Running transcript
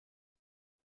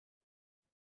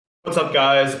What's up,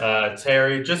 guys? It's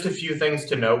Harry. Just a few things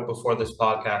to note before this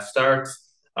podcast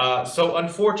starts. So,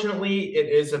 unfortunately, it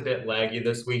is a bit laggy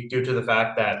this week due to the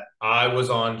fact that I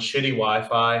was on shitty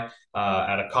Wi-Fi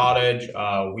at a cottage.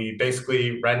 We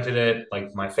basically rented it,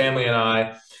 like my family and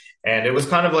I, and it was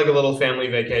kind of like a little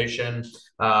family vacation.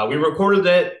 We recorded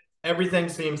it, everything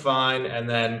seemed fine, and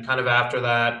then kind of after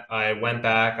that, I went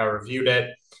back, I reviewed it,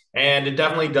 and it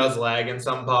definitely does lag in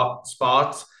some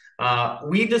spots.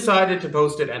 We decided to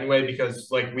post it anyway because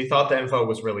like we thought the info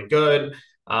was really good.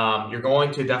 You're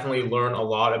going to definitely learn a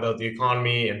lot about the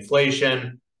economy,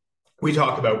 inflation. We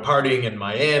talk about partying in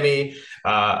Miami,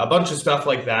 a bunch of stuff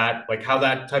like that, like how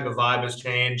that type of vibe has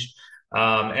changed,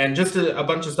 and just a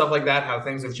bunch of stuff like that, how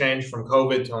things have changed from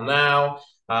COVID till now.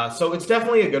 So it's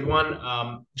definitely a good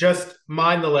one. Just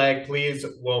mind the lag, please.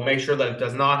 We'll make sure that it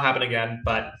does not happen again.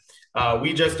 But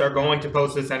we just are going to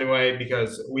post this anyway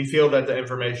because we feel that the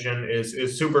information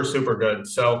is super super good.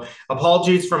 So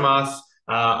apologies from us.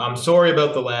 I'm sorry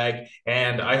about the lag,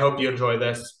 and I hope you enjoy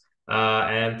this.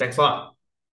 And thanks a lot.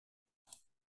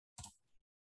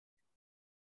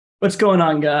 What's going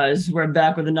on, guys? We're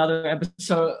back with another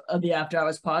episode of the After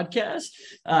Hours podcast.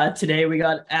 Today we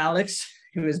got Alex,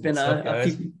 who has been What's up,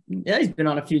 guys? he's been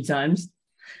on a few times.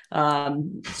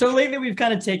 So lately we've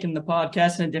kind of taken the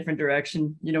podcast in a different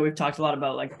direction. We've talked a lot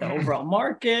about like the overall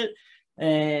market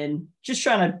and just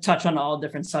trying to touch on all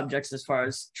different subjects as far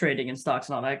as trading and stocks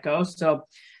and all that goes. So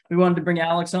we wanted to bring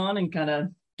Alex on and kind of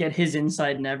get his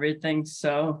insight and everything.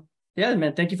 So yeah,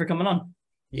 man, thank you for coming on.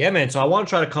 Yeah, man. So I want to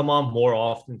try to come on more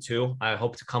often too. I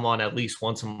hope to come on at least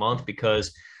once a month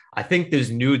because I think this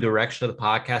new direction of the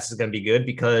podcast is going to be good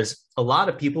because a lot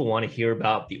of people want to hear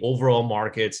about the overall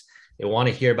markets. They want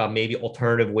to hear about maybe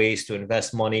alternative ways to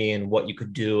invest money and what you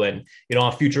could do. And,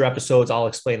 on future episodes, I'll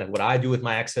explain like what I do with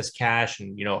my excess cash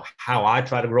and, how I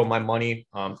try to grow my money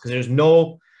because there's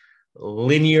no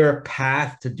linear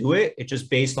path to do it. It's just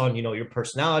based on, your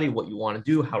personality, what you want to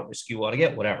do, how risky you want to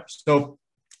get, whatever. So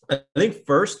I think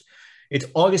first, it's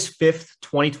August 5th,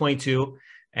 2022,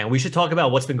 and we should talk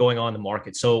about what's been going on in the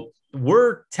market. So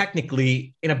we're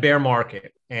technically in a bear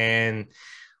market, and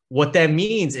what that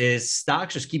means is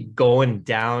stocks just keep going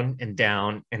down and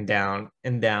down and down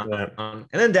and down, Yeah. and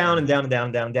then down and down and down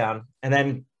and down and down, and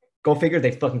then go figure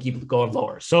they fucking keep going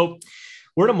lower. So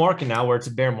we're in a market now where it's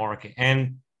a bear market,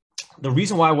 and the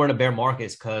reason why we're in a bear market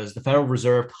is because the Federal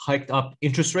Reserve hiked up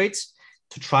interest rates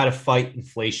to try to fight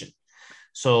inflation.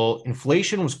 So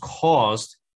inflation was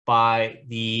caused by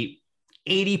the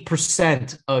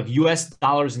 80% of US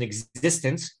dollars in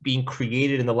existence being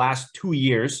created in the last 2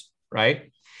 years,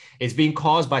 right? It's being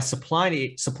caused by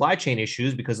supply chain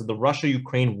issues because of the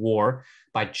Russia-Ukraine war,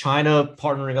 by China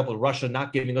partnering up with Russia,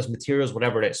 not giving us materials,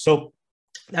 whatever it is. So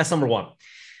that's number one.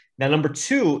 Now, number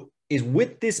two is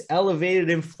with this elevated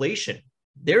inflation,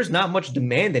 there's not much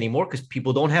demand anymore because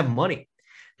people don't have money.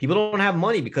 People don't have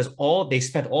money because they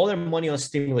spent all their money on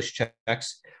stimulus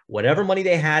checks. Whatever money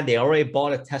they had, they already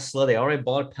bought a Tesla, they already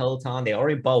bought a Peloton, they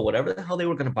already bought whatever the hell they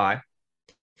were going to buy.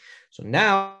 So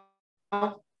now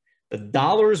the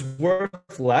dollar is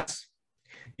worth less.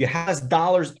 You have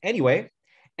dollars anyway,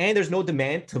 and there's no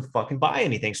demand to fucking buy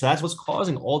anything. So that's what's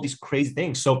causing all these crazy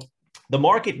things. So the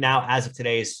market now, as of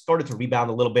today, has started to rebound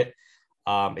a little bit.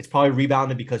 It's probably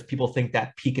rebounded because people think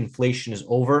that peak inflation is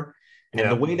over. And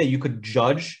the way that you could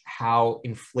judge how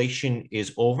inflation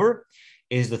is over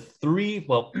is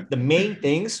the main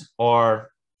things are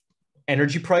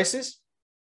energy prices,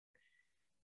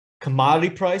 commodity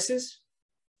prices,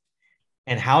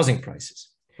 and housing prices.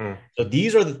 So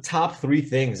these are the top three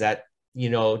things that,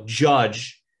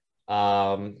 judge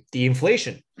the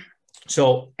inflation.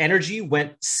 So energy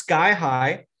went sky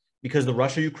high because the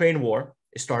Russia-Ukraine war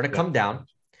is starting to come down.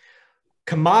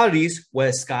 Commodities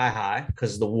went sky high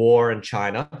because the war in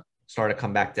China started to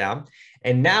come back down.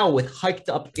 And now with hiked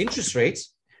up interest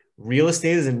rates, real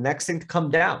estate is the next thing to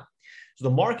come down. So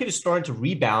the market is starting to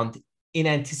rebound in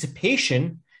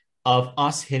anticipation of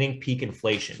us hitting peak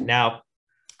inflation. Now,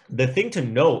 the thing to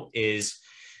note is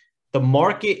the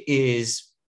market is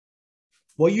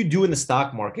what you do in the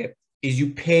stock market is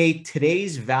you pay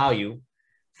today's value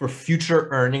for future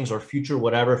earnings or future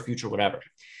whatever.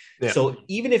 Yeah. So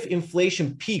even if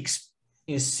inflation peaks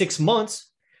in 6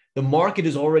 months, the market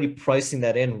is already pricing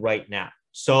that in right now.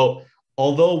 So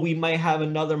although we might have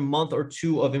another month or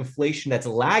two of inflation that's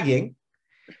lagging,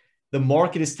 the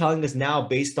market is telling us now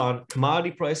based on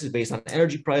commodity prices, based on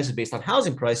energy prices, based on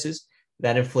housing prices,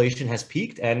 that inflation has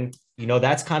peaked. And,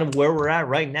 that's kind of where we're at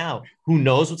right now. Who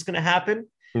knows what's going to happen?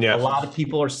 Yeah. A lot of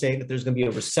people are saying that there's going to be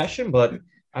a recession, but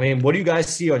I mean, what do you guys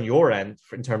see on your end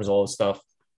in terms of all this stuff?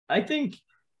 I think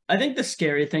I think the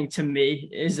scary thing to me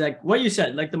is like what you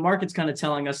said, like the market's kind of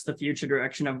telling us the future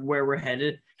direction of where we're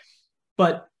headed.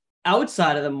 But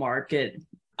outside of the market,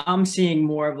 I'm seeing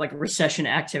more of like recession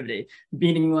activity,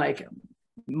 meaning like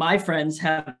my friends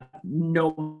have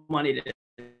no money to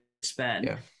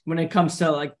spend when it comes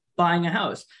to like buying a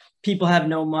house. People have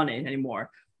no money anymore.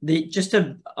 They just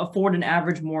to afford an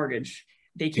average mortgage.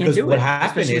 They can't because do what it.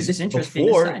 happened is this interest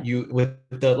before you with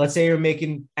the let's say you're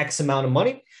making X amount of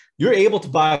money, you're able to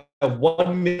buy a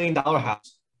 $1 million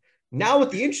house. Now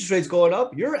with the interest rates going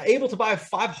up, you're able to buy a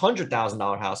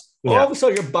 $500,000 house. All of a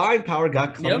sudden, your buying power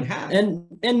got cut in half.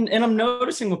 And I'm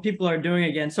noticing what people are doing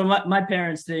again. So my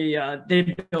parents, they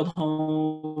build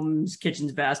homes,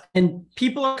 kitchens, baths, and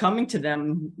people are coming to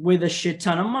them with a shit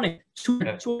ton of money,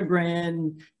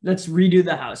 $200,000. Let's redo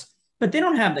the house, but they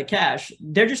don't have the cash.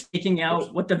 They're just taking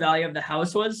out what the value of the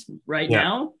house was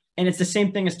now, and it's the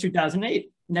same thing as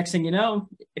 2008. Next thing you know,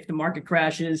 if the market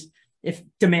crashes, if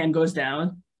demand goes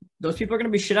down, those people are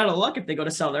going to be shit out of luck if they go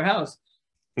to sell their house.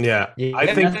 I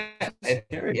think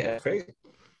crazy.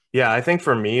 I think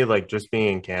for me, like just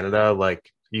being in Canada,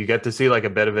 like you get to see like a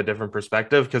bit of a different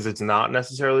perspective because it's not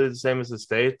necessarily the same as the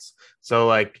States. So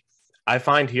like I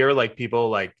find here like people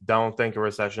like don't think a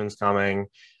recession's coming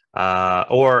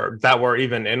or that we're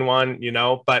even in one, you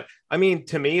know. But I mean,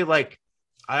 to me, like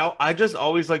I just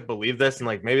always like believe this, and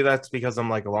like maybe that's because I'm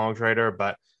like a long trader,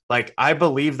 but like I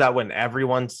believe that when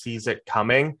everyone sees it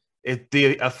coming,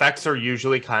 the effects are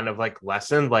usually kind of like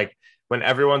lessened. Like when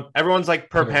everyone's like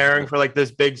preparing for like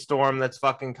this big storm that's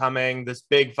fucking coming, this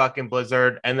big fucking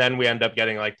blizzard, and then we end up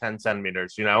getting like 10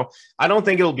 centimeters, you know. I don't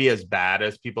think it'll be as bad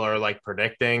as people are like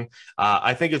predicting.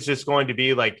 I think it's just going to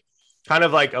be like kind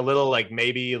of like a little like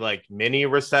maybe like mini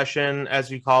recession, as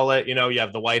you call it. You know, you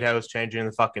have the White House changing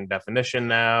the fucking definition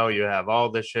now. You have all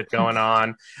this shit going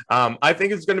on. I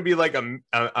think it's going to be like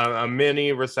a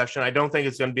mini recession. I don't think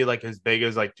it's going to be like as big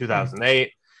as like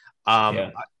 2008.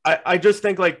 I just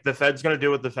think like the Fed's going to do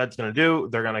what the Fed's going to do.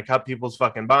 They're going to cut people's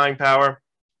fucking buying power.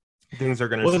 Things are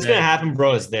going to. What's going to happen,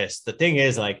 bro, is this. The thing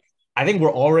is, like, I think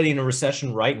we're already in a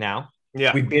recession right now.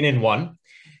 Yeah, we've been in one,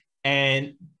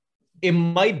 and it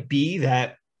might be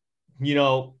that, you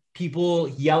know, people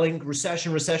yelling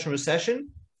recession, recession, recession.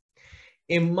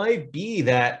 It might be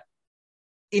that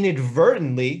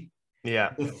inadvertently,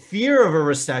 the fear of a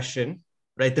recession,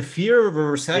 right? The fear of a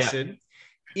recession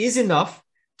is enough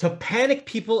to panic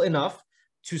people enough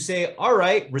to say, all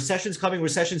right, recession's coming,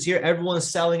 recession's here. Everyone's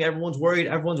selling, everyone's worried,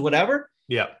 everyone's whatever.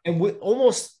 Yeah. And with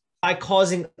almost by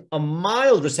causing a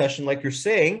mild recession, like you're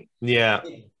saying,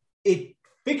 it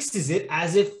fixes it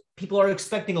as if people are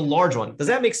expecting a large one. Does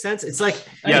that make sense? It's like,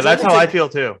 that's how I feel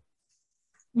too.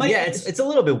 It's a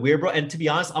little bit weird, bro. And to be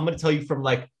honest, I'm going to tell you from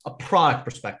like a product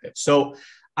perspective. So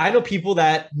I know people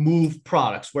that move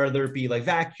products, whether it be like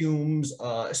vacuums,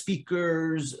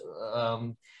 speakers,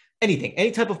 anything, any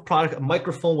type of product, a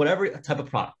microphone, whatever type of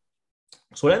product.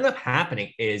 So what ended up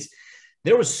happening is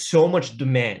there was so much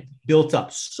demand built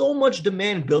up,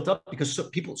 because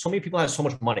so many people have so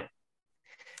much money.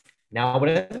 Now, what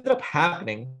ended up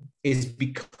happening is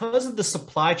because of the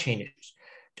supply chain issues.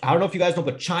 I don't know if you guys know,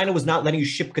 but China was not letting you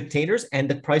ship containers, and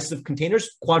the prices of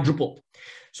containers quadrupled.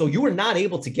 So you were not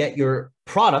able to get your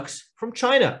products from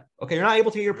China. Okay, you're not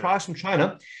able to get your products from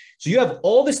China. So you have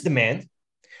all this demand.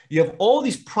 You have all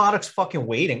these products fucking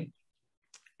waiting.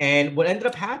 And what ended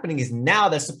up happening is now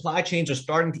that supply chains are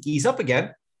starting to ease up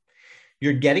again,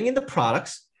 you're getting into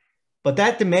products, but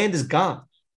that demand is gone.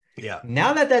 Yeah.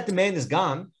 Now that demand is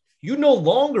gone, you no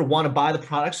longer want to buy the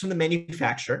products from the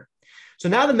manufacturer. So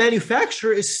now the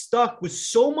manufacturer is stuck with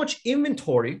so much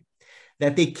inventory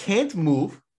that they can't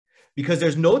move because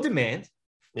there's no demand.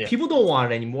 Yeah. People don't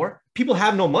want it anymore. People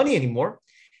have no money anymore.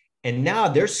 And now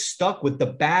they're stuck with the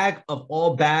bag of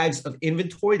all bags of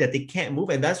inventory that they can't move.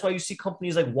 And that's why you see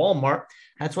companies like Walmart.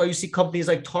 That's why you see companies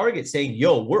like Target saying,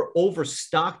 yo, we're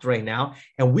overstocked right now,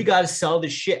 and we got to sell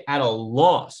this shit at a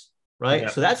loss, right? Yeah.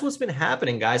 So that's what's been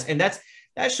happening, guys. And that's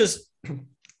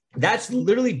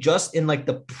literally just in like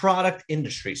the product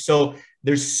industry. So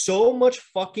there's so much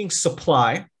fucking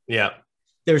supply. Yeah.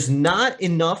 There's not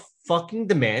enough fucking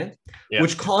demand,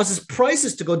 which causes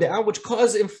prices to go down, which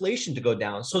causes inflation to go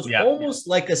down. So it's almost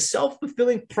like a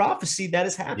self-fulfilling prophecy that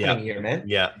is happening here, man.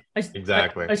 Yeah,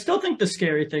 exactly. I still think the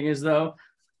scary thing is, though,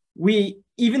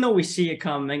 even though we see it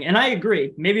coming, and I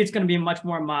agree, maybe it's going to be much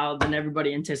more mild than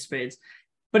everybody anticipates,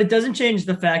 but it doesn't change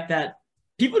the fact that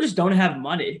people just don't have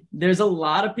money. There's a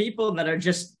lot of people that are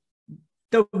just,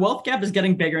 the wealth gap is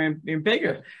getting bigger and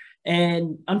bigger.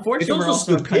 And unfortunately, it's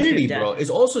also stupidity, bro. It's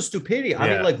also stupidity. I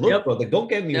mean, like, look, bro, like, don't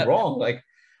get me wrong. Like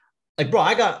Like, bro,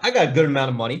 I got a good amount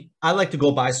of money. I like to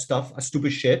go buy stuff,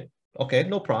 stupid shit. Okay,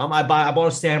 no problem. I bought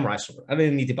a samurai sword. I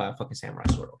didn't need to buy a fucking samurai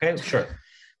sword. Okay, sure.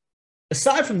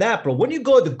 Aside from that, bro, when you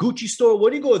go to the Gucci store,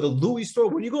 when you go to the Louis store,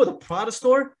 when you go to the Prada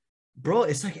store, bro,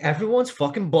 it's like everyone's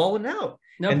fucking balling out.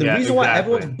 Nope. And the reason why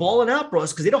everyone's balling out, bro,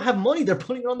 is because they don't have money. They're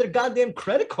putting it on their goddamn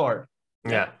credit card.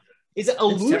 Yeah. It's an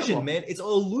illusion, man. It's an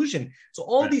illusion. So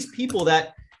all these people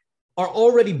that are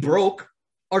already broke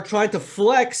are trying to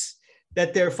flex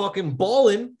that they're fucking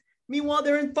balling. Meanwhile,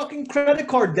 they're in fucking credit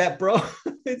card debt, bro.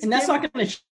 And that's not going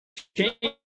to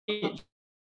change.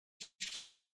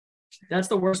 That's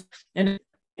the worst. And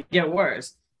it get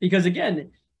worse because,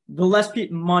 again, the less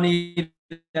money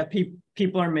that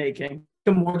people are making,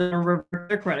 the more they revert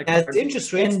their credit card. As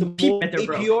interest rates, the more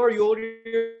APR you owe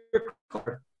your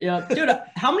card. Yeah, dude,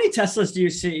 how many Teslas do you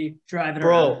see driving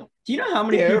bro, around? Do you know how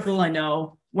many people I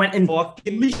know went and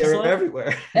they're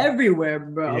everywhere? Everywhere,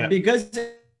 bro. Yeah. Because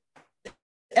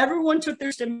everyone took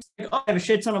their stimulus. Like, oh, I have a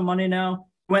shit ton of money now.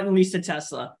 Went and leased a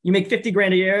Tesla. You make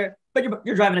 $50,000 a year, but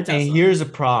you're driving a Tesla. And here's the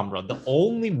problem, bro. The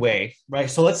only way, right?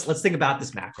 So let's think about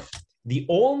this macro. The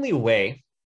only way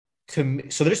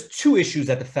so there's two issues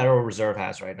that the Federal Reserve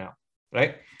has right now,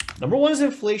 right? Number one is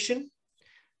inflation.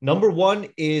 Number one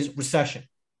is recession.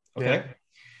 Okay. Yeah.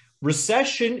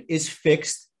 Recession is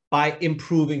fixed by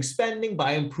improving spending,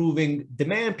 by improving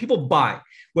demand. People buy.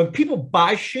 When people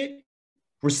buy shit,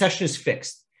 recession is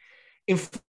fixed.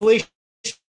 Inflation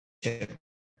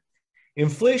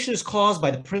is caused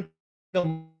by the print of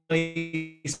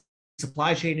money,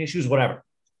 supply chain issues, whatever.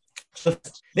 So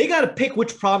they got to pick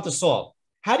which problem to solve.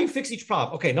 How do you fix each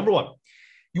problem? Okay, number one,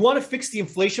 you want to fix the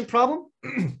inflation problem.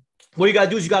 What you got to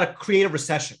do is you got to create a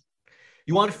recession.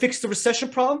 You want to fix the recession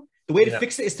problem? The way to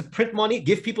fix it is to print money,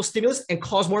 give people stimulus, and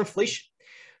cause more inflation.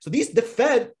 So the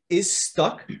Fed is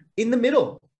stuck in the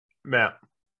middle. Yeah.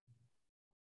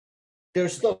 They're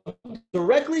stuck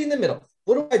directly in the middle.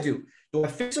 What do? Do I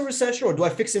fix a recession or do I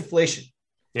fix inflation?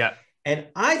 Yeah. And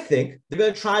I think they're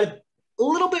going to try to a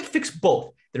little bit fix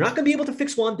both. They're not going to be able to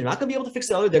fix one. They're not going to be able to fix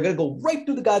the other. They're going to go right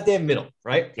through the goddamn middle,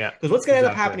 right? Yeah. Because what's going to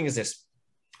end up happening is this.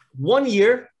 One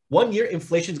year,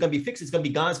 inflation is going to be fixed. It's going to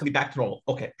be gone. It's going to be back to normal.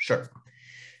 Okay, sure.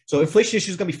 So inflation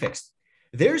issue is going to be fixed.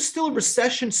 There's still a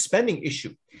recession spending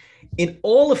issue. In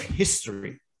all of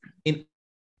history, the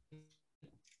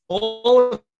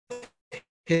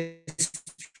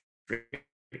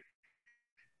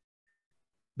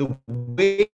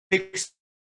way to fix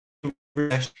the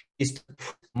recession is to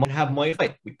have money to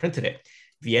fight. We printed it.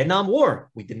 Vietnam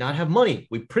War, we did not have money.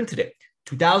 We printed it.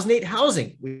 2008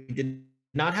 housing, we did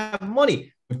not have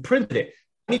money. We printed it.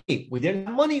 We didn't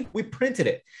have money. We printed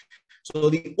it. So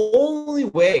the only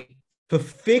way to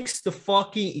fix the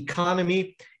fucking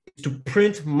economy is to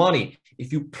print money.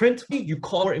 If you print money, you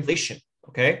call it inflation.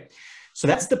 Okay. So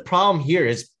that's the problem here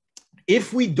is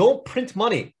if we don't print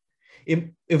money,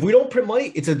 if we don't print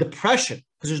money, it's a depression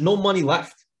because there's no money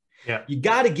left. Yeah. You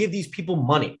got to give these people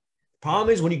money. The problem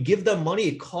is when you give them money,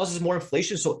 it causes more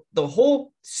inflation. So the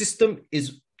whole system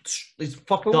is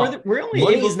fucked up. We're only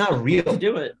money able is not real to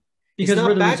do it because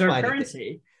we're the reserve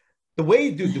currency. The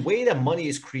way that money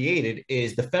is created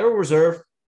is the Federal Reserve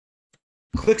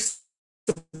clicks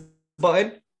the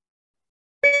button,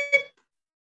 beep,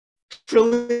 $1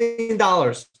 trillion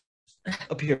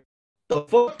appear. The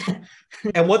fuck?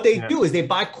 And what they do is they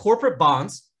buy corporate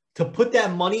bonds to put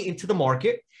that money into the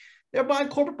market. They're buying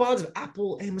corporate bonds of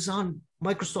Apple, Amazon,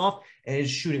 Microsoft, and it's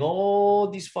shooting all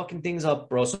these fucking things up,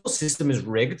 bro. So the system is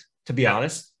rigged, to be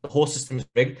honest. The whole system is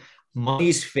rigged. Money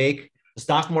is fake. The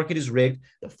stock market is rigged.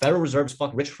 The Federal Reserve is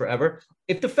fucking rich forever.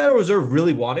 If the Federal Reserve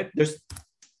really wanted, there's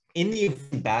in the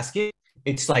basket,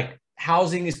 it's like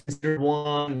housing is considered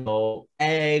one, you know,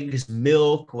 eggs,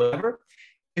 milk, whatever.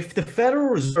 If the Federal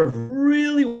Reserve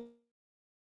really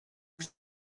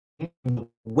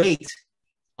weight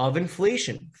of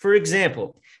inflation, for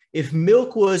example, if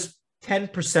milk was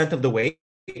 10% of the weight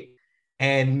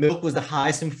and milk was the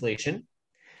highest inflation,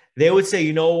 they would say,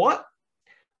 you know what?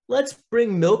 Let's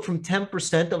bring milk from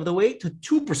 10% of the weight to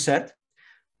 2%.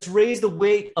 Let's raise the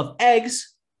weight of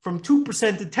eggs from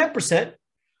 2% to 10%.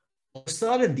 All of a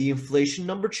sudden, the inflation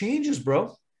number changes,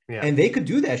 bro. Yeah. And they could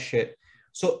do that shit.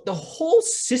 So the whole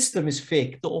system is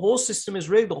fake. The whole system is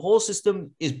rigged. The whole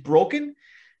system is broken.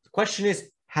 The question is,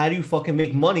 how do you fucking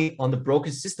make money on the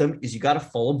broken system? Is you got to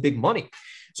follow big money.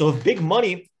 So if big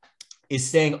money is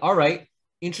saying, all right,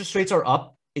 interest rates are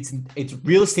up, it's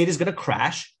real estate is going to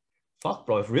crash. Fuck,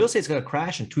 bro. If real estate is going to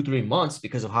crash in 2-3 months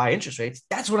because of high interest rates,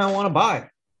 that's when I want to buy,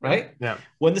 right? Yeah.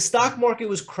 When the stock market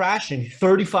was crashing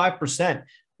 35%,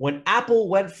 when Apple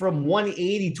went from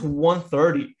 180 to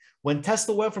 130, when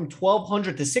Tesla went from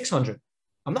 1,200 to 600,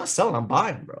 I'm not selling. I'm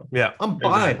buying, bro. Yeah, I'm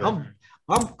buying. exactly.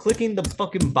 I'm clicking the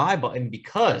fucking buy button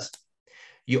because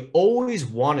you always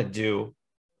want to do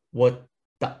what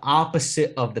the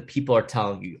opposite of the people are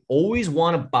telling you. You always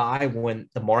want to buy when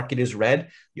the market is red.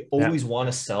 You Yeah, always want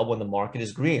to sell when the market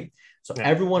is green. So yeah,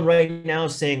 everyone right now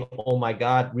is saying, "Oh my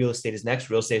God, real estate is next.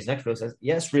 Real estate is next. Real estate."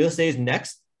 Yes, real estate is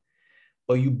next,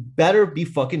 but you better be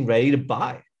fucking ready to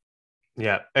buy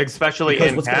yeah. Especially because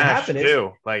in what's going to cash happen is,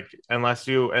 too. Like unless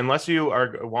you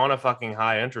are want a fucking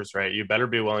high interest rate, you better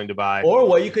be willing to buy. or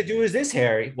what you could do is this,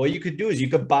 Harry. What you could do is you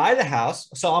could buy the house.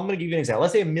 So I'm going to give you an example.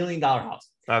 Let's say $1 million house.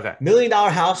 Okay. $1 million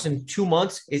house in 2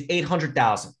 months is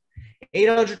 800,000.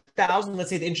 800,000. Let's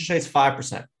say the interest rate is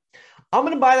 5%. I'm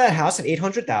going to buy that house at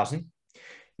 800,000.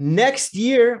 Next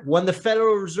year, when the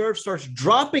Federal Reserve starts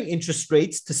dropping interest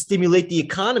rates to stimulate the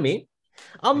economy,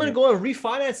 I'm going to go and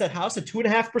refinance that house at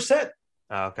 2.5%.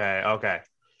 Okay. Okay.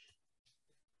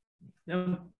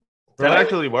 Yeah, That Right?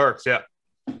 actually works. Yeah.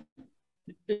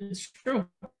 it's true.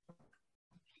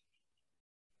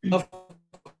 Of course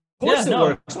Yeah, it no.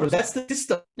 works, bro. That's the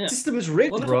system. Yeah. The system is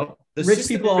rigged, Well, bro. The Rich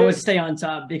system people is always rigged. stay on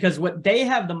top because what they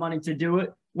have the money to do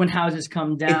it when houses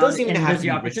come down. It doesn't even and have there's to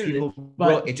the be rich opportunity. people,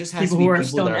 bro. But It just has to people be who are people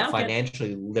still that are now can.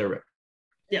 financially literate.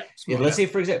 Yeah, Let's say,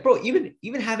 for example, bro,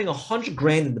 even having 100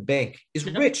 grand in the bank is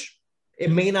rich.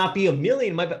 It may not be a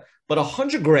million, but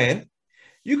 100 grand,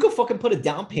 you could fucking put a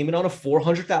down payment on a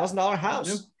 $400,000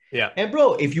 house. Yeah. And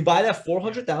bro, if you buy that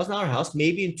 $400,000 house,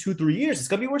 maybe in 2-3 years, it's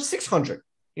gonna be worth 600.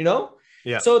 You know.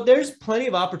 Yeah. So there's plenty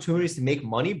of opportunities to make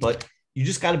money, but you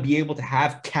just got to be able to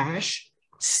have cash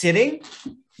sitting,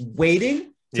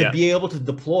 waiting to be able to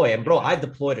deploy. And bro, I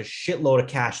deployed a shitload of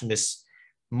cash in this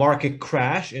market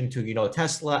crash into,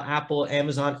 Tesla, Apple,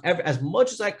 Amazon, as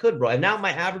much as I could, bro. And now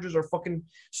my averages are fucking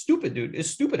stupid, dude. It's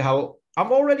stupid how a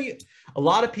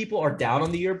lot of people are down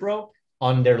on the year, bro,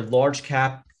 on their large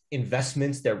cap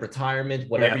investments, their retirement,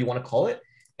 whatever you want to call it.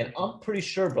 And I'm pretty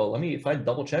sure, bro, if I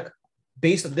double check,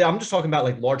 I'm just talking about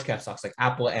like large cap stocks like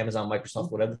Apple, Amazon,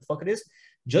 Microsoft, whatever the fuck it is.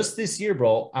 Just this year,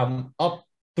 bro, I'm up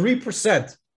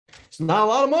 3%. It's not a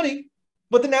lot of money,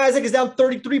 but the Nasdaq is down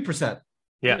 33%.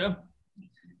 Yeah.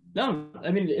 No,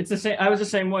 I mean it's the same. I was the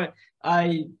same way.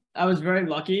 I was very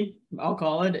lucky, I'll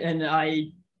call it, and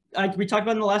we talked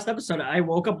about in the last episode. I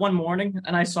woke up one morning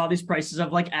and I saw these prices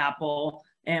of like Apple,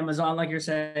 Amazon, like you're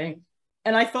saying,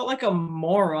 and I felt like a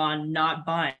moron not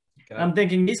buying. I'm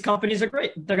thinking these companies are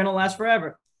great. They're going to last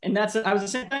forever. And I was the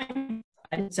same thing.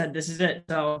 I said, this is it.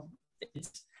 So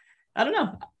I don't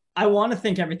know. I want to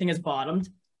think everything is bottomed.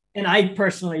 And I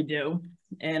personally do.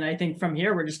 And I think from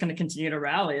here, we're just going to continue to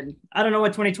rally. And I don't know what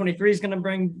 2023 is going to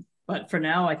bring. But for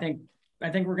now, I think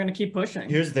we're going to keep pushing.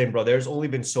 Here's the thing, bro. There's only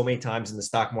been so many times in the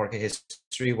stock market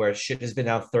history where shit has been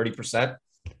down 30%.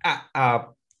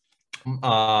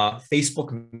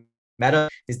 Facebook Meta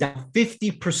is down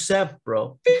 50%,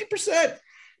 bro. 50%.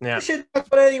 Yeah. Shit,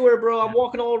 that's not anywhere, bro. I'm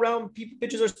walking all around.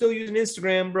 Bitches are still using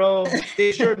Instagram, bro.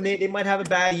 They might have a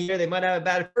bad year. They might have a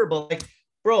bad quarter, but like,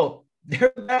 bro,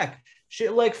 they're back.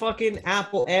 Shit like fucking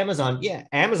Apple, Amazon. Yeah,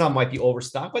 Amazon might be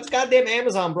overstocked, but it's goddamn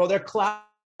Amazon, bro. Their cloud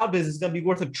business is going to be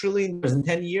worth $1 trillion in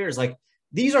 10 years. Like,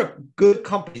 these are good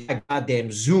companies. Like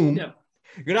goddamn Zoom. Yeah.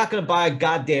 You're not going to buy a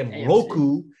goddamn AMC.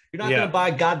 Roku. You're not going to buy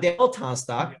a goddamn Peloton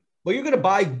stock. But you're going to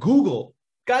buy Google.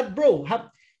 God, bro,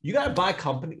 you got to buy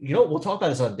company. We'll talk about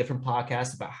this on a different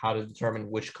podcast about how to determine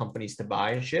which companies to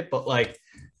buy and shit. But like,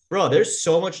 bro, there's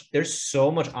so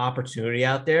much opportunity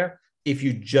out there if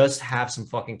you just have some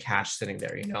fucking cash sitting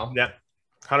there, Yeah,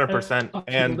 100%.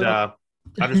 And I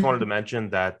just wanted to mention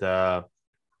that,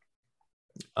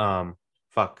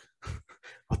 fuck.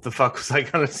 What the fuck was I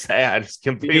gonna say? I just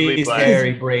completely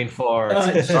scary brain fart.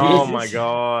 Oh my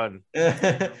god!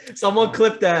 Someone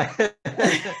clip that.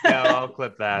 Yeah, I'll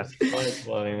clip that. That's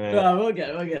funny, man. We'll get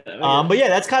it. But yeah,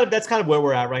 that's kind of where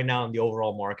we're at right now in the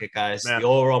overall market, guys. Man. The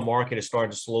overall market is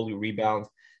starting to slowly rebound.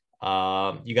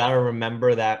 You got to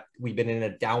remember that we've been in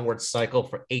a downward cycle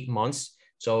for 8 months.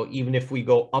 So even if we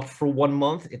go up for 1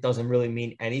 month, it doesn't really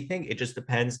mean anything. It just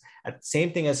depends.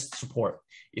 Same thing as support.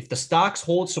 If the stocks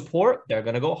hold support, they're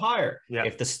going to go higher. Yeah.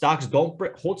 If the stocks don't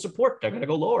hold support, they're going to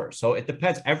go lower. So it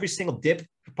depends. Every single dip,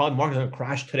 probably market's going to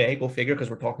crash today. Go figure, because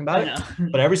we're talking about it.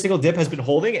 But every single dip has been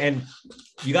holding, and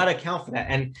you got to account for that.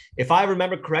 And if I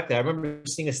remember correctly, I remember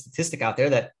seeing a statistic out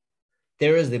there that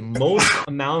there is the most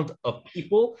amount of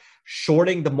people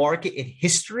shorting the market in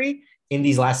history in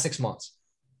these last 6 months.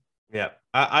 Yeah.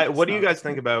 What do you guys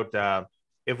think about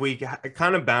if we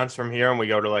kind of bounce from here and we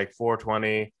go to like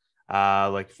 420,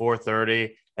 like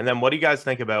 430, and then what do you guys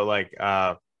think about like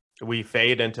we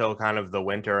fade until kind of the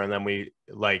winter, and then we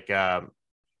like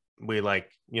we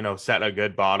like, set a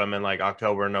good bottom in like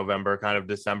October, November, kind of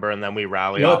December, and then we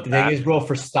rally You know off what the that. thing is, bro?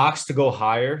 For stocks to go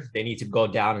higher, they need to go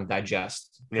down and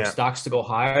digest. For stocks to go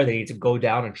higher, they need to go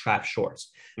down and trap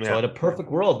shorts. So in a perfect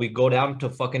world, we go down to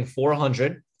fucking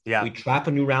 400. We trap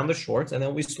a new round of shorts, and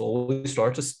then we slowly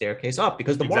start to staircase up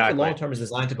because the market long term is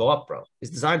designed to go up, bro.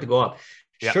 It's designed to go up.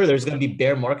 Sure, there's going to be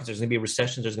bear markets, there's going to be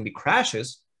recessions, there's going to be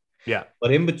crashes. Yeah.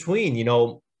 But in between,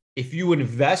 if you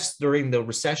invest during the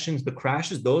recessions, the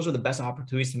crashes, those are the best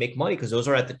opportunities to make money because those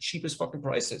are at the cheapest fucking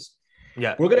prices.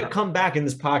 Yeah. We're going to come back in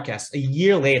this podcast a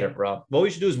year later, bro. What we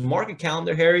should do is mark a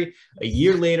calendar, Harry. A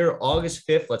year later, August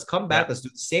 5th, let's come back. Let's do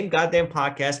the same goddamn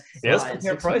podcast. Let's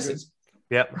compare prices.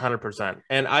 Yep, 100%.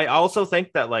 And I also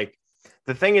think that, like,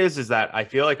 the thing is that I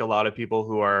feel like a lot of people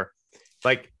who are,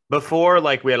 like, before,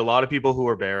 like, we had a lot of people who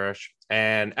were bearish,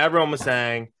 and everyone was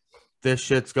saying, this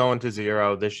shit's going to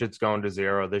zero. This shit's going to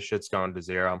zero. This shit's going to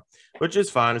zero, which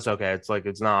is fine. It's okay. It's like,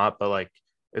 it's not, but like,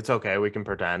 it's okay. We can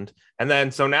pretend. And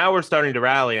then, so now we're starting to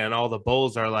rally and all the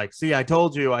bulls are like, see, I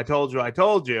told you, this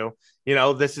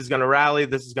is going to rally.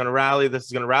 This is going to rally. This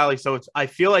is going to rally. So I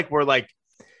feel like we're like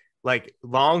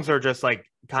longs are just like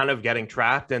kind of getting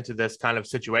trapped into this kind of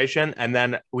situation. And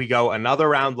then we go another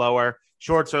round lower.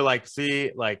 Shorts are like,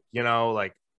 see, like,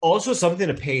 also something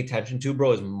to pay attention to,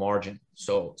 bro, is margin.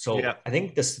 So I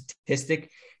think the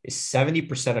statistic is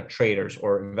 70% of traders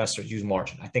or investors use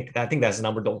margin. I think that's a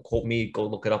number. Don't quote me. Go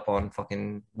look it up on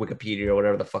fucking Wikipedia or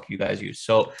whatever the fuck you guys use.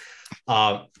 So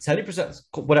 70%,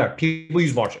 whatever, people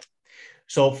use margin.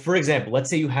 So for example, let's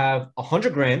say you have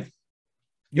 100 grand.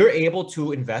 You're able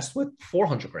to invest with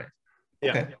 400 grand.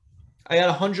 Okay. Yeah. I got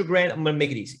 100 grand. I'm going to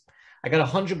make it easy. I got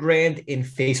 100 grand in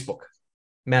Facebook,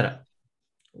 Meta.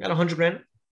 I got 100 grand.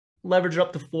 Leverage it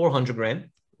up to 400 grand.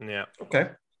 Yeah. Okay.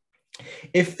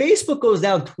 If Facebook goes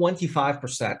down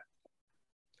 25%,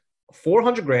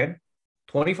 400 grand,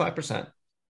 25%,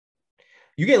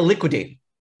 you get liquidated.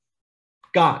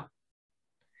 Gone.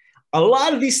 A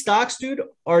lot of these stocks, dude,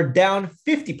 are down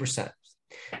 50%.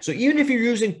 So even if you're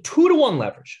using 2-to-1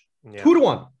 leverage,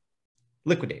 2-to-1,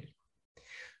 liquidated.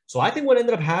 So I think what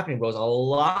ended up happening was a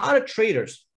lot of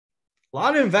traders, a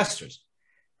lot of investors,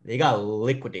 they got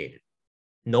liquidated.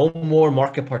 No more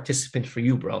market participant for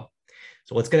you, bro.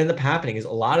 So what's going to end up happening is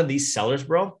a lot of these sellers,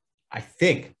 bro, I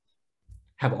think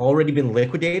have already been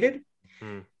liquidated.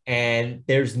 And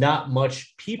there's not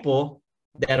much people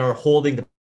that are holding the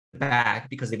back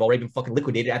because they've already been fucking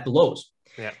liquidated at the lows.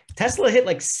 Yeah. Tesla hit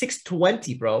like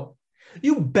 620, bro.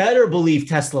 You better believe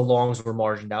Tesla longs were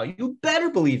margined out. You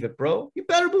better believe it, bro. You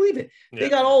better believe it. Yeah. They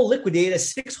got all liquidated at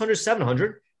 600,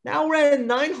 700. Now we're at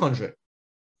 900.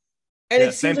 And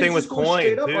it same seems thing like with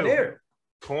Coin, too.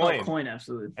 Coin,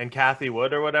 absolutely. And Kathy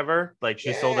Wood or whatever, like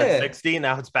she sold at 60,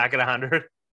 now it's back at 100.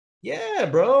 Yeah,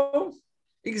 bro.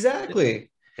 Exactly.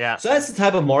 Yeah. So that's the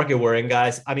type of market we're in,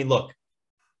 guys. I mean, look,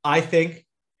 I think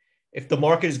if the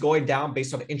market is going down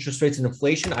based on interest rates and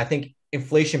inflation, I think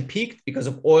inflation peaked because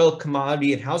of oil,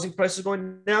 commodity, and housing prices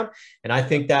going down. And I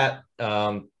think that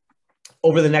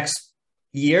over the next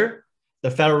year, the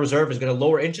Federal Reserve is going to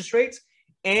lower interest rates.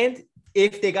 And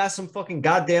if they got some fucking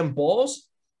goddamn balls,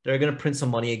 they're going to print some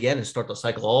money again and start the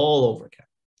cycle all over again.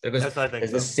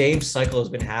 The same cycle has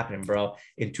been happening, bro.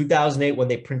 In 2008, when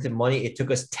they printed money, it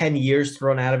took us 10 years to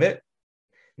run out of it.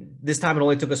 This time, it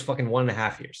only took us fucking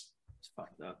 1.5 years. It's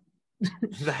fucked up.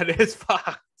 That is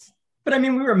fucked. But I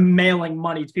mean, we were mailing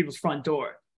money to people's front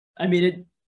door. I mean, it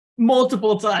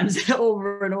multiple times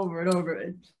over and over and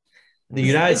over. The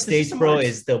United States, bro,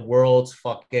 is the world's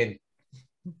fucking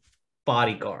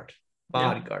bodyguard.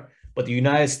 But the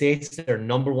United States, their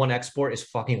number one export is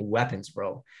fucking weapons,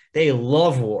 bro. They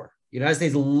love war. The United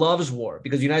States loves war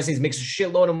because the United States makes a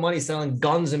shitload of money selling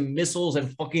guns and missiles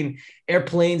and fucking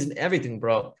airplanes and everything,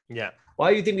 bro. Yeah.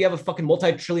 Why do you think we have a fucking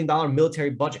multi-trillion-dollar military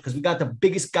budget? Because we got the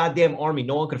biggest goddamn army.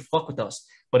 No one could fuck with us.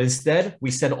 But instead,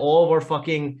 we send all of our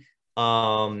fucking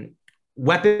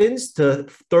weapons to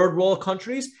third world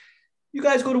countries. You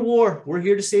guys go to war. We're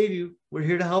here to save you. We're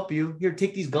here to help you. Here,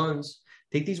 take these guns.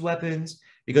 Take these weapons.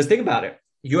 Because think about it.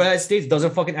 The United States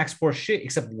doesn't fucking export shit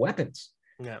except weapons.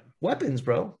 Yeah. Weapons,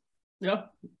 bro. Yeah.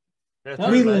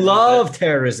 We love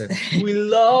terrorism. We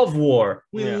love war.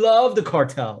 We love the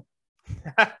cartel.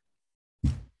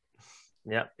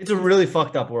 Yeah. It's a really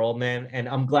fucked up world, man. And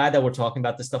I'm glad that we're talking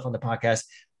about this stuff on the podcast.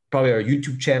 Probably our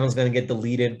YouTube channel is going to get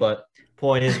deleted. But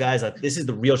point is, guys, like, this is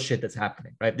the real shit that's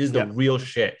happening, right? This is the real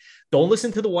shit. Don't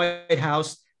listen to the White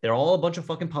House. They're all a bunch of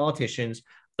fucking politicians.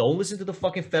 Don't listen to the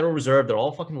fucking Federal Reserve. They're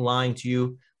all fucking lying to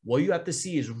you. What you have to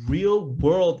see is real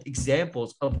world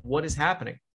examples of what is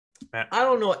happening. I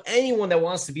don't know anyone that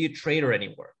wants to be a trader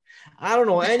anymore. I don't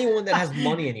know anyone that has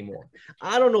money anymore.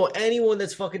 I don't know anyone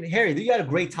that's fucking Harry. You got a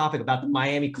great topic about the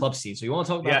Miami club scene. So you want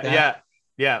to talk about that?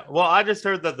 Yeah. Well, I just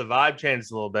heard that the vibe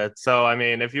changed a little bit. So, I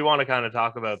mean, if you want to kind of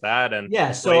talk about that and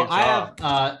yeah. So I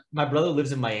have my brother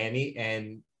lives in Miami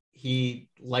and he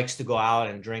likes to go out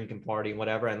and drink and party and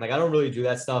whatever. And like I don't really do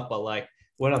that stuff, but like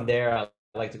when I'm there, I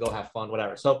like to go have fun,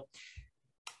 whatever. So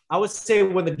I would say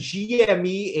when the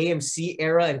GME, AMC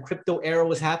era and crypto era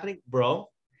was happening, bro,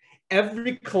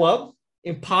 every club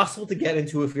impossible to get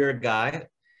into if you're a guy.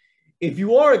 If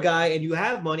you are a guy and you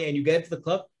have money and you get into the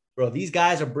club, bro, these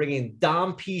guys are bringing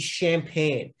Dom P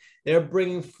champagne. They're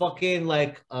bringing fucking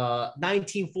like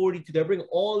 1942. They're bringing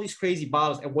all these crazy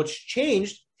bottles. And what's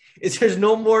changed is there's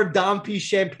no more Dom P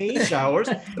champagne showers.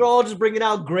 They're all just bringing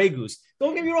out Grey Goose.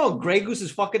 Don't get me wrong, Grey Goose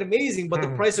is fucking amazing, but the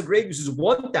price of Grey Goose is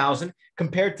 1,000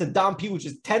 compared to Dom P, which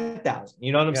is 10,000.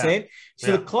 You know what I'm saying?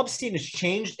 So the club scene has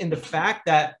changed in the fact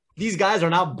that these guys are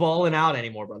not balling out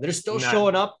anymore, bro. They're still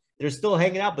showing up. They're still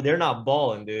hanging out, but they're not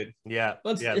balling, dude. Yeah.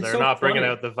 They're so not bringing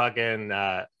out the fucking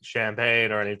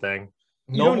champagne or anything.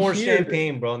 No more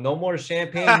champagne, bro. No more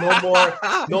champagne.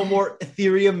 No more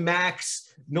Ethereum Max.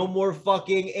 No more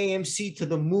fucking AMC to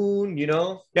the moon, you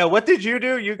know? Yeah, what did you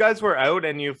do? You guys were out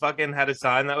and you fucking had a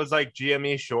sign that was like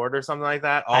GME short or something like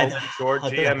that. All in short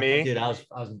GME. Dude, I was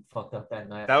fucked up that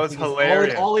night. That was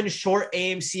hilarious. All in short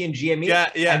AMC and GME.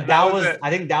 Yeah. And that was I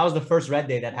think that was the first red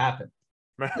day that happened.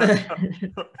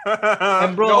 And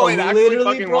bro, no,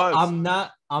 literally, bro, I'm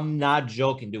not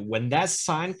joking, dude. When that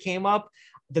sign came up,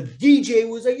 the DJ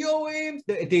was like, yo,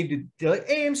 AMC. They're like,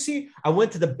 AMC. I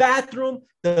went to the bathroom.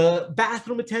 The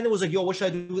bathroom attendant was like, yo, what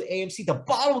should I do with AMC? The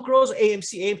bottle girls,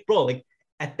 AMC. Bro, like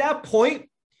at that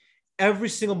point, every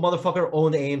single motherfucker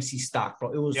owned the AMC stock,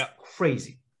 bro. It was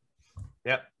crazy.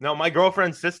 Yep. No, my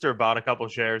girlfriend's sister bought a couple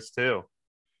shares too.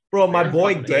 Bro, my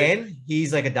boy Dan,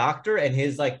 he's like a doctor, and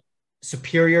his like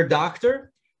superior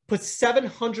doctor put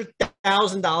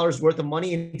 $700,000 worth of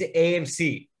money into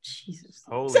AMC. Jesus.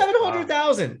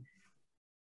 700,000.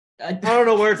 I don't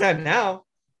know where it's at now.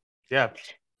 Yeah.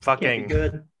 Fucking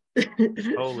good.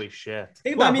 Holy shit.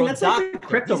 Well, I mean, that's like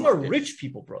crypto. These are rich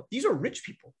people, bro. These are rich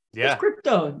people. Yeah. It's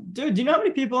crypto. Dude, do you know how many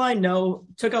people I know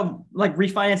took out, like,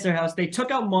 refinanced their house? They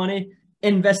took out money,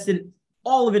 invested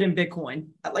all of it in Bitcoin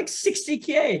at like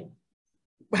 60K.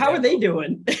 How are they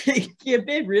doing? Get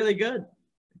paid really good.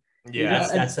 Yeah.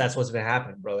 That's what's been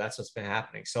happening, bro. That's what's been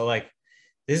happening. So, like,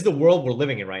 this is the world we're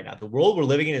living in right now. The world we're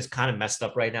living in is kind of messed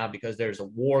up right now because there's a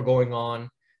war going on.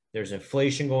 There's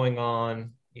inflation going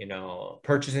on. You know,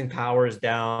 purchasing power is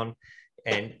down.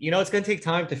 And, you know, it's going to take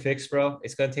time to fix, bro.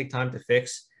 It's going to take time to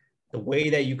fix the way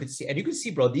that you could see. And you can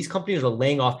see, bro, these companies are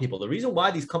laying off people. The reason why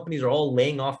these companies are all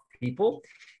laying off people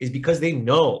is because they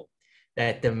know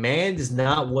that demand is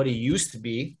not what it used to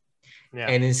be. Yeah.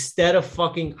 And instead of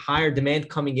fucking higher demand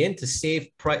coming in to save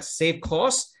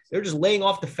costs, they're just laying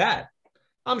off the fat.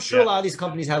 I'm sure a lot of these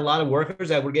companies had a lot of workers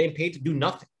that were getting paid to do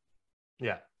nothing.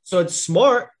 Yeah. So it's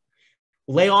smart.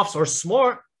 Layoffs are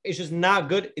smart. It's just not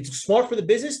good. It's smart for the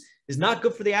business. It's not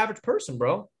good for the average person,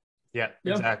 bro. Yeah,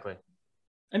 exactly.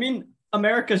 I mean,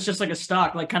 America's just like a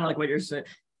stock, like kind of like what you're saying.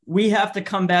 We have to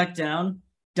come back down,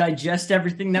 digest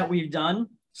everything that we've done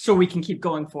so we can keep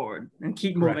going forward and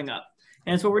keep moving up.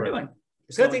 And that's what we're doing.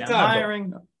 It's going to take time.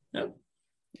 Hiring.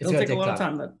 It'll take a lot of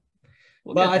time.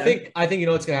 But I think you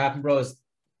know what's going to happen, bro, is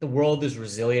the world is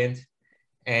resilient.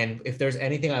 And if there's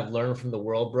anything I've learned from the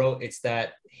world, bro, it's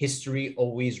that history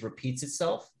always repeats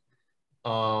itself.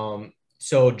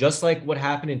 So just like what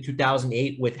happened in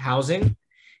 2008 with housing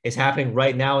is happening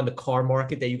right now in the car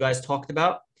market that you guys talked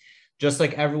about. Just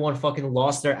like everyone fucking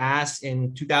lost their ass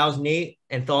in 2008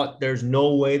 and thought there's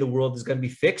no way the world is going to be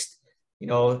fixed, you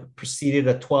know, preceded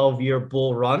a 12-year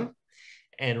bull run.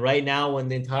 And right now, when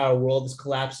the entire world is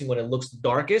collapsing, when it looks the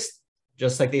darkest,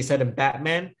 just like they said in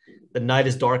Batman, the night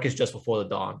is darkest just before the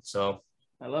dawn. So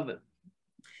I love it.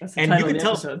 And you can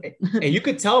tell, and you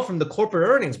could tell from the corporate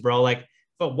earnings, bro. Like,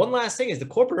 but one last thing is the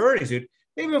corporate earnings, dude.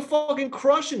 They've been fucking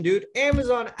crushing, dude.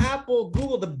 Amazon, Apple,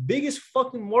 Google, the biggest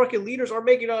fucking market leaders are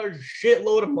making a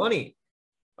shitload of money.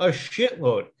 A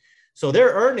shitload. So their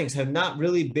earnings have not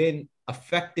really been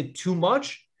affected too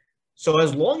much. So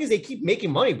as long as they keep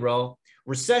making money, bro,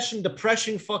 recession,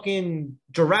 depression, fucking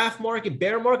giraffe market,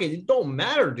 bear market, it don't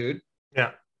matter, dude.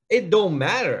 Yeah. It don't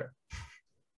matter.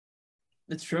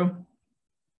 It's true.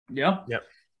 Yeah. Yep.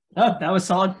 Oh, that was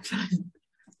solid.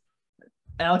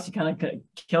 Alex, you kind of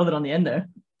killed it on the end there.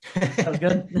 That was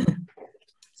good.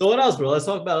 So what else, bro? Let's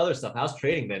talk about other stuff. How's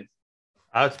trading been?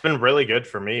 It's been really good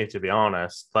for me, to be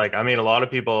honest. Like, I mean, a lot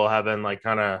of people have been like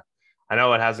kind of, I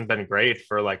know it hasn't been great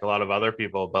for like a lot of other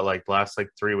people, but like the last like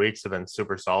 3 weeks have been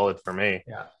super solid for me.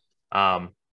 Yeah.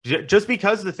 Just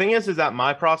because the thing is that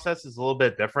my process is a little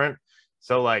bit different.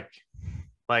 So like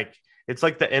it's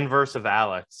like the inverse of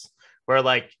Alex, where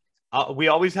like we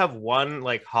always have one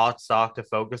like hot stock to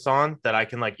focus on that I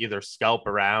can like either scalp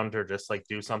around or just like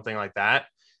do something like that.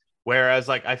 Whereas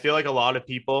like I feel like a lot of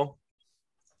people,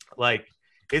 like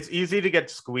it's easy to get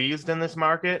squeezed in this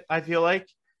market, I feel like.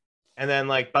 And then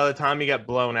like by the time you get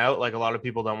blown out, like a lot of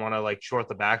people don't want to like short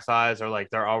the backsize, or like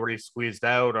they're already squeezed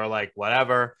out, or like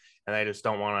whatever, and they just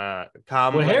don't want to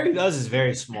come. What Harry does is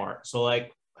very smart. So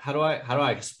like how do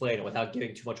I explain it without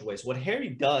giving too much away? So what Harry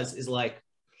does is like,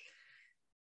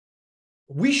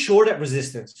 we short at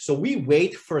resistance. So we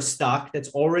wait for a stock that's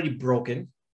already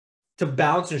broken to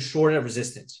bounce and short at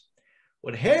resistance.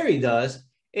 What Harry does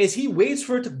is he waits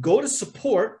for it to go to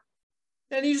support,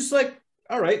 and he's just like,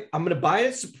 all right, I'm going to buy it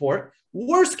at support.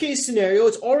 Worst case scenario,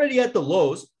 it's already at the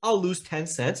lows. I'll lose 10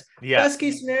 cents. Yeah. Best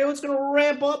case scenario, it's going to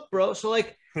ramp up, bro. So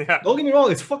like, don't get me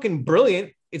wrong. It's fucking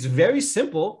brilliant. It's very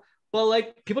simple, but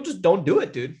like people just don't do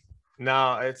it, dude.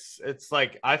 No, it's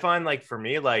like, I find like for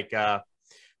me, like,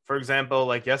 for example,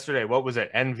 like yesterday, what was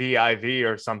it? NVIV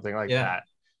or something like that.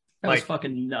 That like, was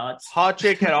fucking nuts. Hot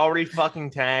chick had already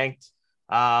fucking tanked.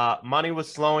 Money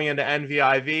was slowing into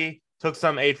NVIV. Took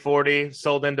some 840,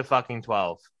 sold into fucking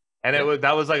 12, and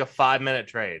that was like a 5-minute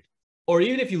trade. Or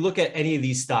even if you look at any of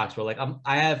these stocks, where like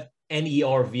I have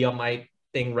NERV on my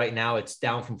thing right now, it's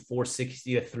down from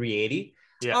 460 to 380.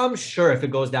 Yeah. I'm sure if it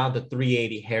goes down to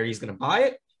 380, Harry's gonna buy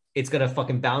it. It's gonna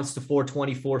fucking bounce to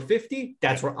 420, 450.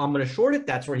 That's where I'm gonna short it.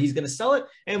 That's where he's gonna sell it,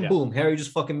 and boom, Harry just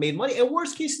fucking made money. And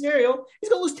worst case scenario, he's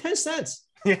gonna lose 10 cents.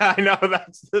 Yeah, I know,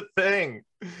 that's the thing.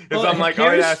 Because I'm like,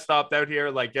 oh yeah, I stopped out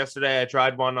here. Like yesterday, I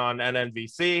tried one on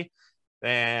NNVC,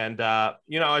 and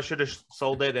I should have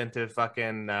sold it into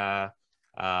fucking what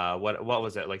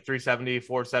was it, like 370,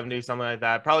 470, something like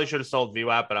that. Probably should have sold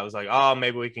VWAP, but I was like, oh,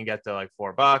 maybe we can get to like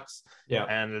 $4. Yeah,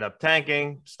 I ended up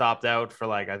tanking, stopped out for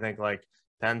like I think like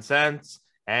 10 cents.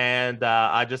 And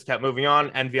I just kept moving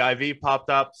on. NVIV popped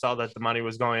up, saw that the money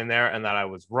was going in there and that I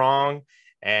was wrong,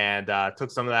 and took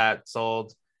some of that,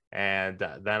 sold, and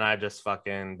then I just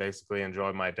fucking basically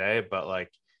enjoyed my day. But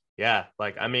like, yeah,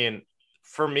 like, I mean,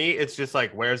 for me, it's just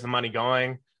like, where's the money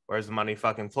going? Where's the money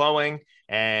fucking flowing?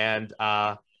 And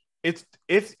it's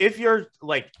if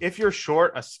you're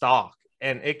short a stock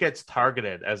and it gets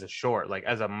targeted as a short, like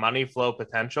as a money flow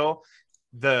potential,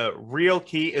 the real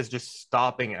key is just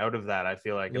stopping out of that. I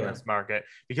feel like in this market,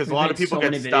 because a lot of people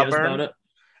get stubborn.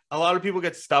 A lot of people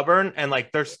get stubborn, and like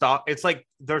it's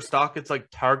like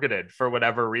targeted for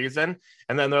whatever reason.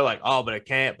 And then they're like, oh, but it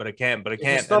can't. And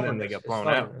then they get blown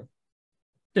out.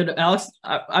 Dude, Alex,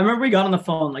 I remember we got on the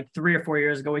phone like 3 or 4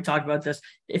 years ago. We talked about this.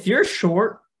 If you're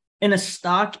short and a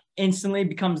stock instantly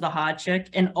becomes the hot chick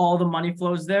and all the money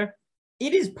flows there,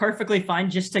 it is perfectly fine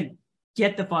just to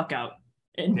get the fuck out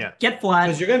and get flat.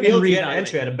 Because you're going to be able to get an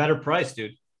entry at a better price,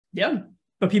 dude. Yeah.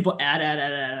 But people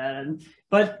add.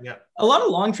 But a lot of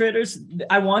long traders,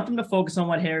 I want them to focus on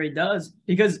what Harry does,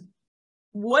 because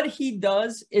what he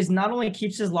does is not only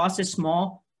keeps his losses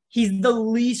small, he's the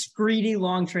least greedy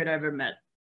long trader I've ever met.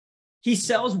 He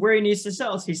sells where he needs to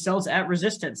sell. He sells at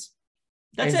resistance.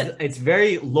 That's it. It's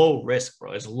very low risk,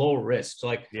 bro. It's low risk. So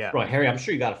like, bro, Harry, I'm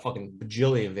sure you got a fucking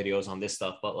bajillion videos on this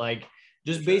stuff, but like,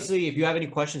 just basically, if you have any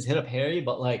questions, hit up Harry.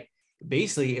 But like,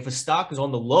 basically, if a stock is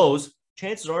on the lows,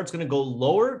 chances are it's going to go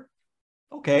lower.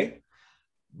 Okay.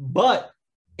 But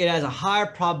it has a higher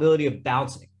probability of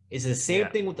bouncing. It's the same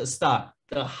thing with the stock.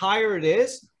 The higher it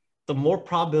is, the more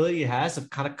probability it has of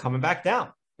kind of coming back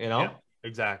down, you know? Yeah,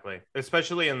 exactly.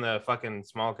 Especially in the fucking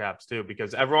small caps too,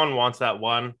 because everyone wants that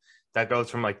one that goes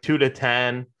from like 2 to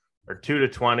 10 or 2 to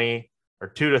 20 or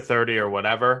 2 to 30 or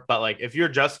whatever. But like, if you're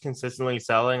just consistently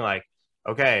selling, like,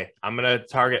 okay, I'm going to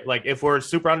target, like if we're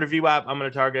super under VWAP, I'm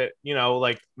going to target,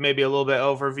 like maybe a little bit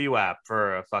over VWAP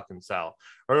for a fucking sell.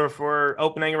 Or if we're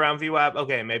opening around VWAP,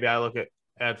 okay, maybe I look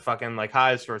at fucking like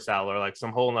highs for a sell, or like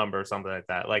some whole number or something like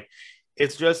that. Like,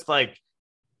 it's just like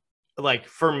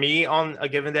for me on a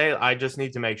given day, I just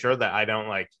need to make sure that I don't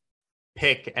like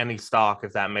pick any stock,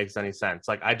 if that makes any sense.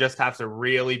 Like, I just have to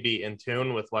really be in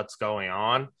tune with what's going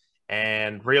on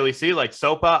and really see, like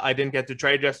SOPA, I didn't get to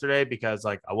trade yesterday because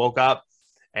like I woke up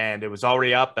and it was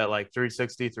already up at like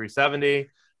 360, 370.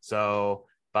 So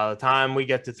by the time we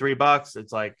get to $3,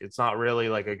 it's like, it's not really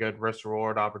like a good risk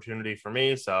reward opportunity for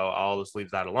me. So I'll just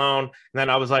leave that alone. And then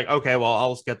I was like, okay, well,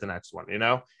 I'll just get the next one,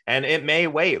 and it may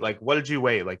wait. Like, what did you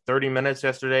wait? Like 30 minutes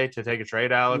yesterday to take a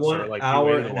trade, Alex? 1 or like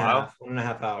hour and a while?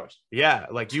 1.5 hours. Yeah.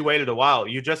 Like you waited a while.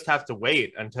 You just have to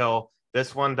wait until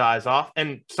this one dies off.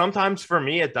 And sometimes for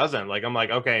me, it doesn't. Like, I'm like,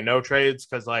 okay, no trades.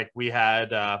 Cause like we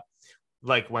had,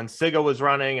 like when Siga was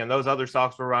running and those other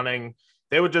stocks were running,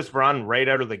 they would just run right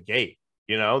out of the gate.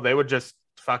 You know, they would just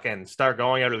fucking start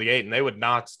going out of the gate and they would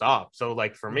not stop. So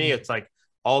like for me, it's like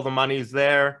all the money's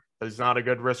there. There's not a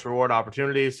good risk reward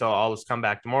opportunity. So I'll just come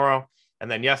back tomorrow. And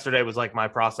then yesterday was like my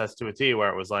process to a T, where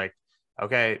it was like,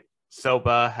 okay,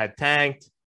 SOPA had tanked.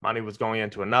 Money was going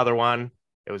into another one.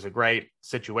 It was a great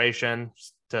situation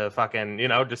to fucking, you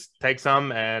know, just take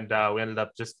some. And we ended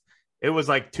up just, it was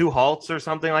like 2 halts or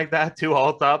something like that, 2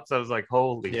 halt ups. I was like,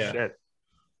 holy shit.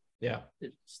 Yeah.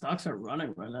 Stocks are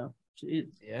running right now. Jeez.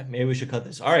 Yeah, maybe we should cut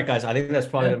this. All right, guys. I think that's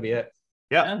probably gonna be it.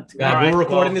 Yeah. We're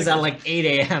recording this at like 8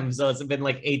 a.m. So it's been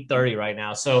like 8:30 right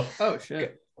now. So oh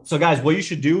shit. So guys, what you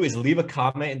should do is leave a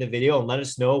comment in the video and let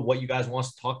us know what you guys want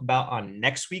us to talk about on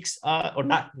next week's or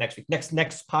not next week,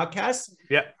 next podcast.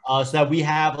 Yeah. So that we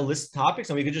have a list of topics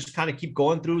and we can just kind of keep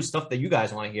going through stuff that you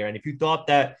guys want to hear. And if you thought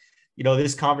that, you know,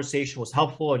 this conversation was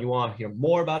helpful and you want to hear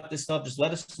more about this stuff, just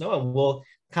let us know and we'll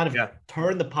kind of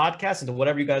turn the podcast into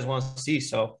whatever you guys want to see.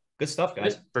 So good stuff,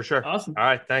 guys. For sure. Awesome. All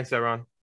right. Thanks, everyone.